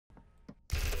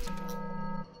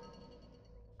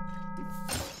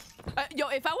Yo,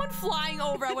 if I went flying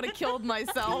over, I would have killed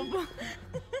myself.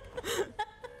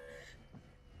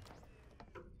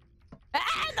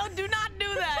 Ah, no, do not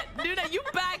do that. Do that. You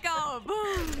back up.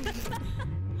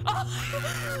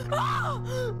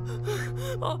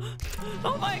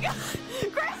 Oh my god.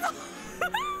 Crystal.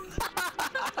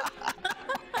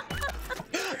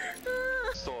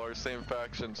 Crystal are same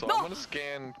faction, so No. I'm gonna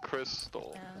scan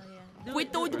Crystal.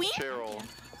 Wait, do we? Cheryl.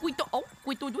 Wait,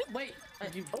 Wait,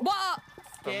 you what?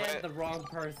 scanned the wrong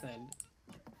person.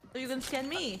 So you can scan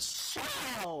me.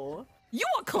 Ow. You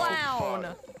a clown.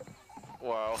 Oh,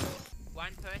 wow.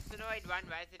 One personoid, one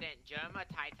resident. Germ or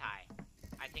Tai Tai?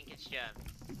 I think it's Germ.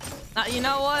 You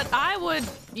know what? I would,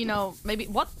 you know, maybe.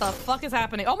 What the fuck is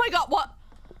happening? Oh my god, what?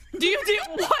 What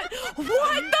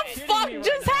the fuck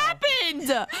just happened?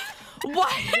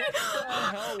 Why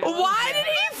did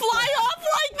he fly off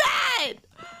like that?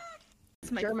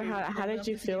 German, how did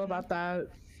you feel about that?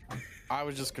 I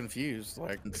was just confused.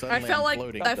 Like I felt like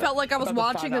floating. I was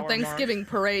watching the Thanksgiving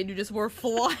parade. You just were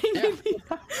flying. Yeah.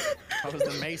 That was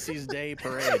the Macy's Day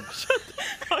Parade.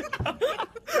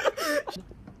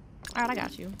 Alright, I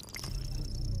got you.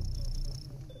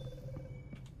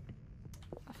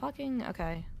 Fucking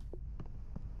okay.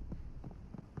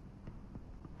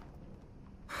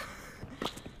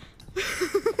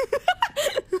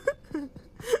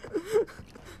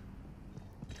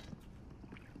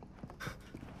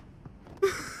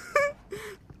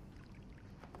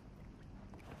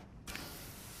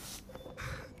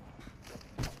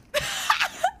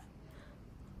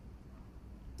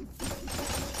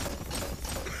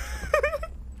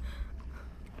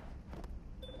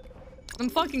 I'm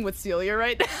fucking with Celia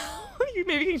right now. You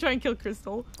maybe can try and kill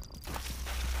Crystal.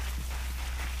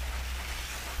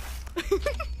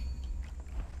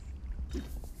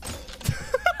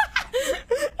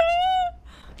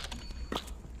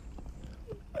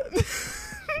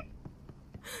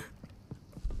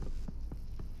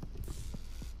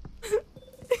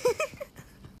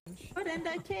 Put in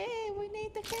the key. We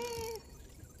need the key.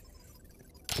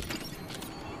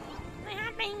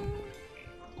 Nothing.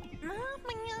 Who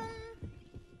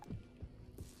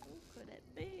could it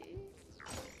be?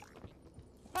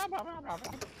 I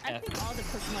think all the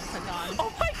Pokemon are gone.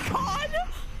 Oh my god!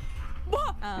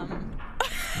 What?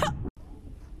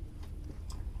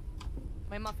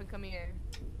 My muffin, come here.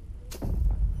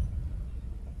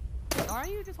 Are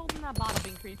you just holding that bottle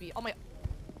being creepy? Oh my.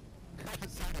 I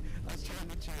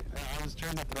was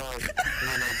trying to throw it, and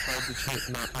then I tried to shoot,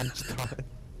 and I punched it.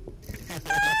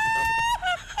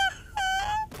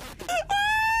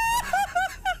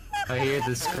 I hear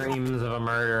the screams of a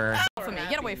murderer. From me.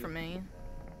 Get away from me.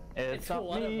 It's not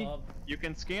me. You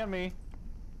can scan me.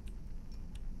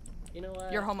 You know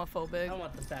what? You're homophobic. I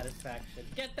want the satisfaction.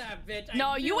 Get that bitch.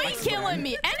 No, you ain't killing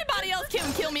me. Anybody else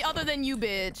can kill me other than you,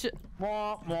 bitch.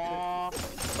 Wah, wah.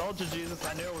 Told you, Jesus.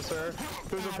 I knew it was her.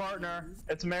 Who's her partner?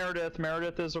 It's Meredith.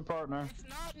 Meredith is her partner. It's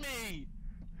not me!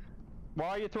 Why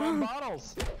are you throwing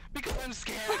bottles? Because I'm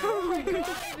scared! Oh my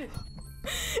god!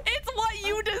 It's what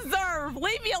you deserve.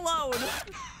 Leave me alone.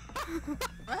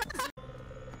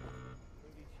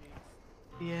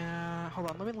 Yeah, hold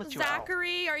on. Let me let you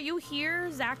Zachary, are you here?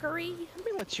 Zachary? Let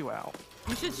me let you out.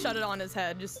 You should shut it on his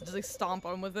head. Just like stomp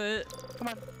him with it. Come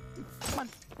on. Come on.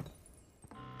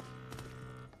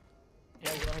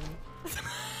 Yeah, go ahead.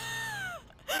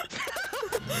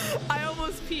 I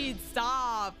almost peed.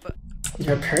 Stop.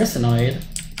 You're paranoid.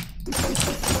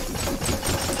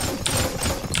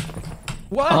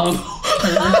 What?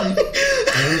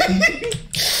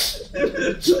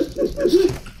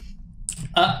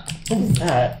 What was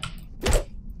that?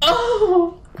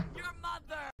 Oh! Your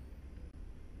mother.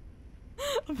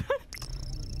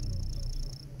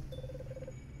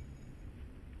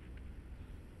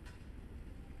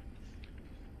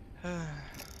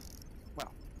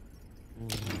 Well.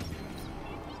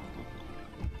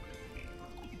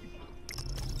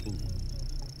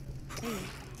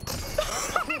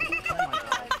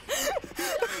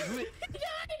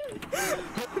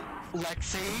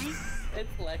 Lexi?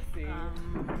 It's Lexi.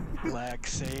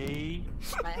 Lexi?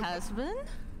 My husband?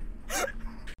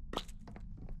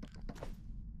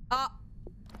 I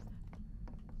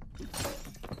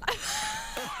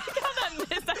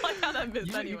like how that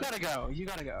missed anyway. You gotta go. You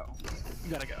gotta go.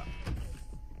 You gotta go.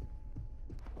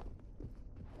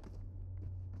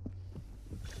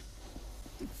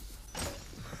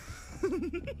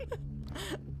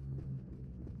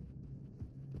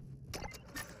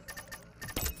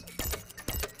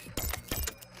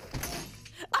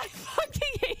 I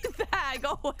fucking hate that.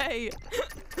 Go away.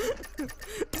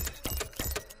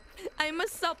 I'm a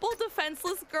supple,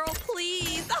 defenseless girl.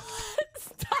 Please.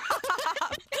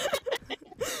 Stop.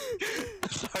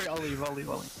 lolly.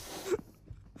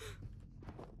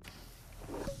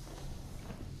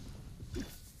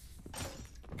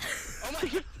 Oh my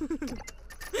god!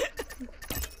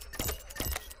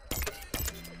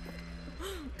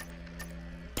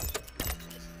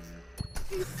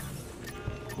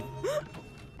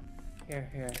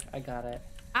 Here, I got it.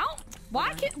 Ow!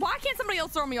 Why can't somebody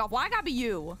else throw me off? Why gotta be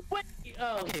you? What?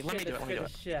 Oh, Okay, let me do it, let me do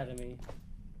it. The shit out of me.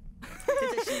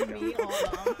 Did she me all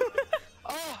along?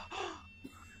 Oh!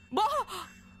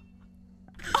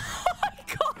 Oh my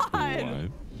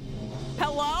god!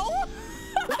 Hello?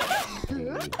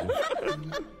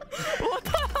 What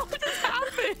the hell just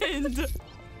happened?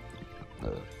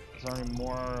 Is there any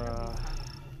more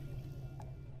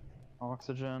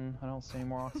oxygen? I don't see any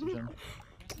more oxygen.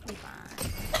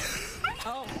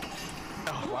 Oh.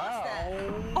 Wow.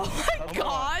 Oh my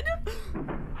god!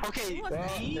 Okay, Well,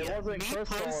 it wasn't Crystal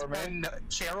Chris, or me. and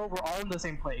Cheryl were all in the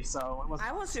same place, so it was.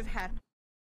 I was with happy.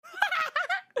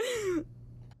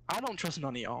 I don't trust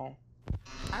none of y'all.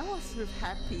 I was with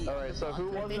happy. Alright, so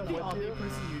who I was think it the with only you?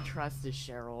 person you trust is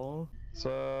Cheryl.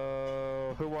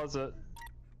 So who was it?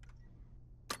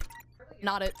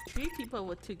 Not it. 3 people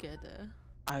were together.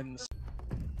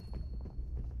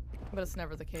 But it's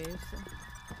never the case.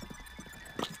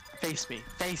 Face me.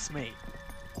 Face me.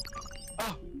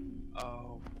 Oh.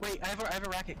 Oh. Wait, I have a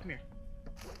racket. Come here.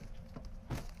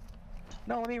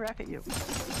 No, let me racket you.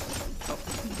 Oh.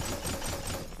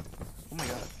 Oh my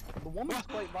god. The woman's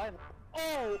quite violent.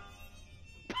 Oh!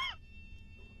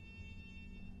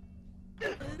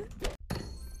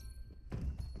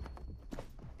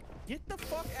 Get the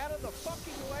fuck out of the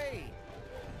fucking way!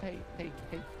 Hey.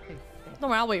 Don't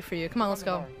worry, I'll wait for you. Come on, let's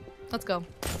go. Let's go.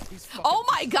 These fucking Oh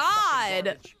my pieces of fucking god!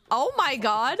 garbage. Oh my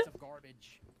god! Piece of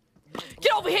garbage.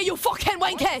 Get over here, you fucking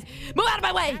wanker! Move out of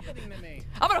my way! What's happening to me?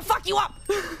 I'm gonna fuck you up!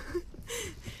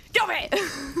 Get over here!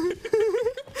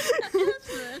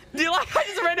 Do you like I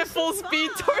just ran at full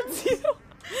speed towards you?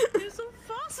 You're so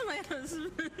fast, my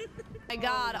husband. My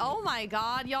god, oh my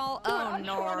god, y'all. Oh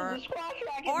no.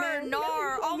 Or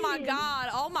nor, oh my god,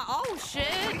 oh shit.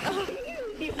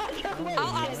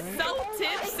 Oh, I'm so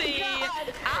tipsy.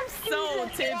 I'm so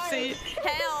tipsy.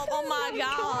 Help, oh my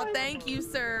god, thank you,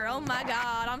 sir. Oh my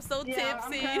god, I'm so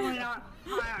tipsy.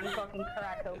 High on fucking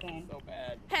crack cocaine. So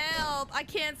bad. Help, I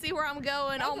can't see where I'm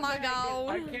going. Oh my I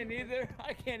god. can't either.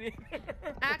 I can't either.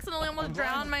 Accidentally almost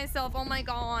drowned myself. Oh my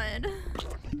god.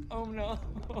 Oh no.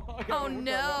 Oh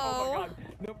no. Oh my god.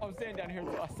 Nope, I'm staying down here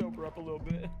until I sober up a little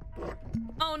bit.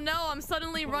 Oh no, I'm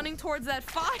suddenly running towards that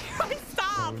fire.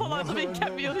 Stop! Hold on, let me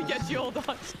get you. Hold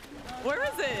on. Where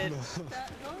is it?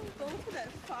 Don't go to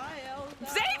that fire. Oh, God.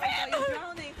 Save him! You're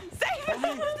drowning. Save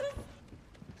him!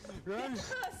 Run!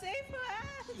 Save her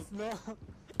ass. No!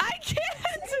 I can't!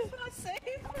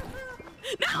 Save her.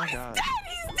 No, he's dead!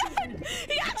 He's dead!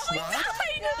 He actually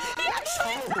died!